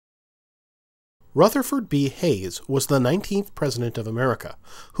Rutherford B. Hayes was the 19th President of America,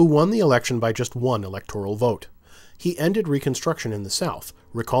 who won the election by just one electoral vote. He ended Reconstruction in the South,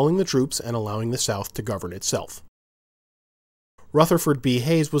 recalling the troops and allowing the South to govern itself. Rutherford B.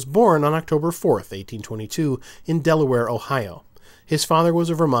 Hayes was born on October 4, 1822, in Delaware, Ohio. His father was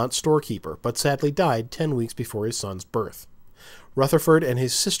a Vermont storekeeper, but sadly died 10 weeks before his son's birth. Rutherford and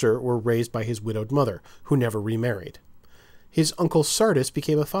his sister were raised by his widowed mother, who never remarried. His uncle Sardis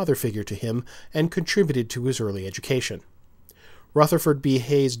became a father figure to him and contributed to his early education. Rutherford B.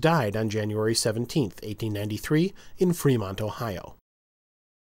 Hayes died on January 17, 1893, in Fremont, Ohio.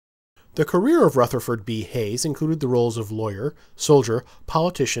 The career of Rutherford B. Hayes included the roles of lawyer, soldier,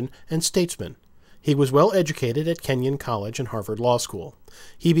 politician, and statesman. He was well educated at Kenyon College and Harvard Law School.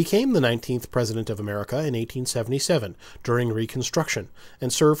 He became the 19th President of America in 1877 during Reconstruction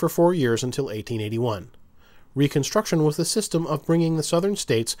and served for 4 years until 1881. Reconstruction was the system of bringing the southern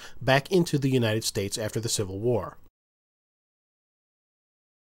states back into the United States after the Civil War.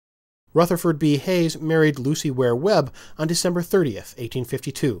 Rutherford B. Hayes married Lucy Ware Webb on December 30,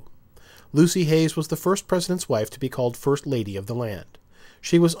 1852. Lucy Hayes was the first president's wife to be called First Lady of the land.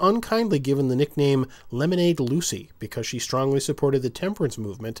 She was unkindly given the nickname Lemonade Lucy because she strongly supported the temperance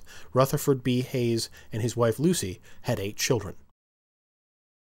movement. Rutherford B. Hayes and his wife Lucy had 8 children.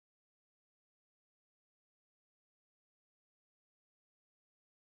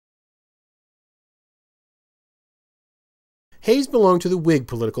 Hayes belonged to the Whig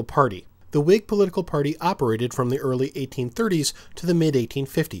political party. The Whig political party operated from the early 1830s to the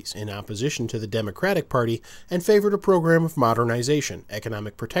mid-1850s in opposition to the Democratic Party and favored a program of modernization,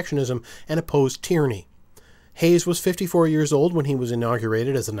 economic protectionism, and opposed tyranny. Hayes was 54 years old when he was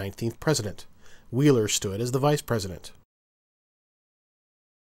inaugurated as the 19th president. Wheeler stood as the vice president.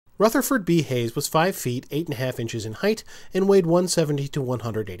 Rutherford B. Hayes was 5 feet 8.5 inches in height and weighed 170 to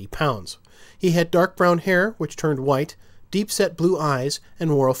 180 pounds. He had dark brown hair, which turned white, deep-set blue eyes,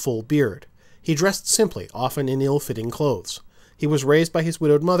 and wore a full beard. He dressed simply, often in ill-fitting clothes. He was raised by his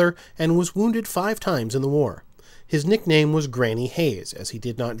widowed mother and was wounded 5 times in the war. His nickname was Granny Hayes, as he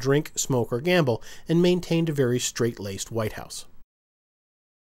did not drink, smoke, or gamble, and maintained a very straight-laced White House.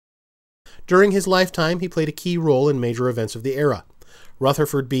 During his lifetime, he played a key role in major events of the era.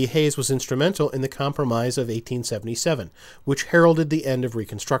 Rutherford B. Hayes was instrumental in the Compromise of 1877, which heralded the end of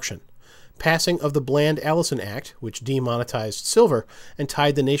Reconstruction. Passing of the Bland-Allison Act, which demonetized silver and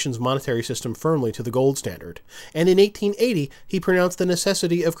tied the nation's monetary system firmly to the gold standard, and in 1880 he pronounced the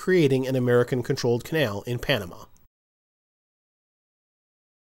necessity of creating an American-controlled canal in Panama.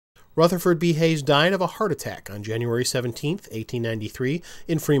 Rutherford B. Hayes died of a heart attack on January 17, 1893,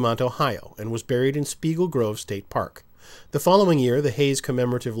 in Fremont, Ohio, and was buried in Spiegel Grove State Park. The following year, the Hayes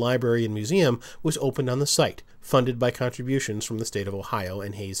Commemorative Library and Museum was opened on the site, funded by contributions from the state of Ohio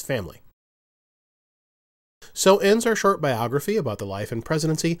and Hayes' family. So ends our short biography about the life and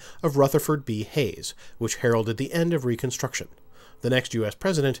presidency of Rutherford B. Hayes, which heralded the end of Reconstruction. The next U.S.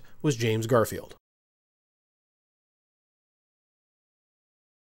 president was James Garfield.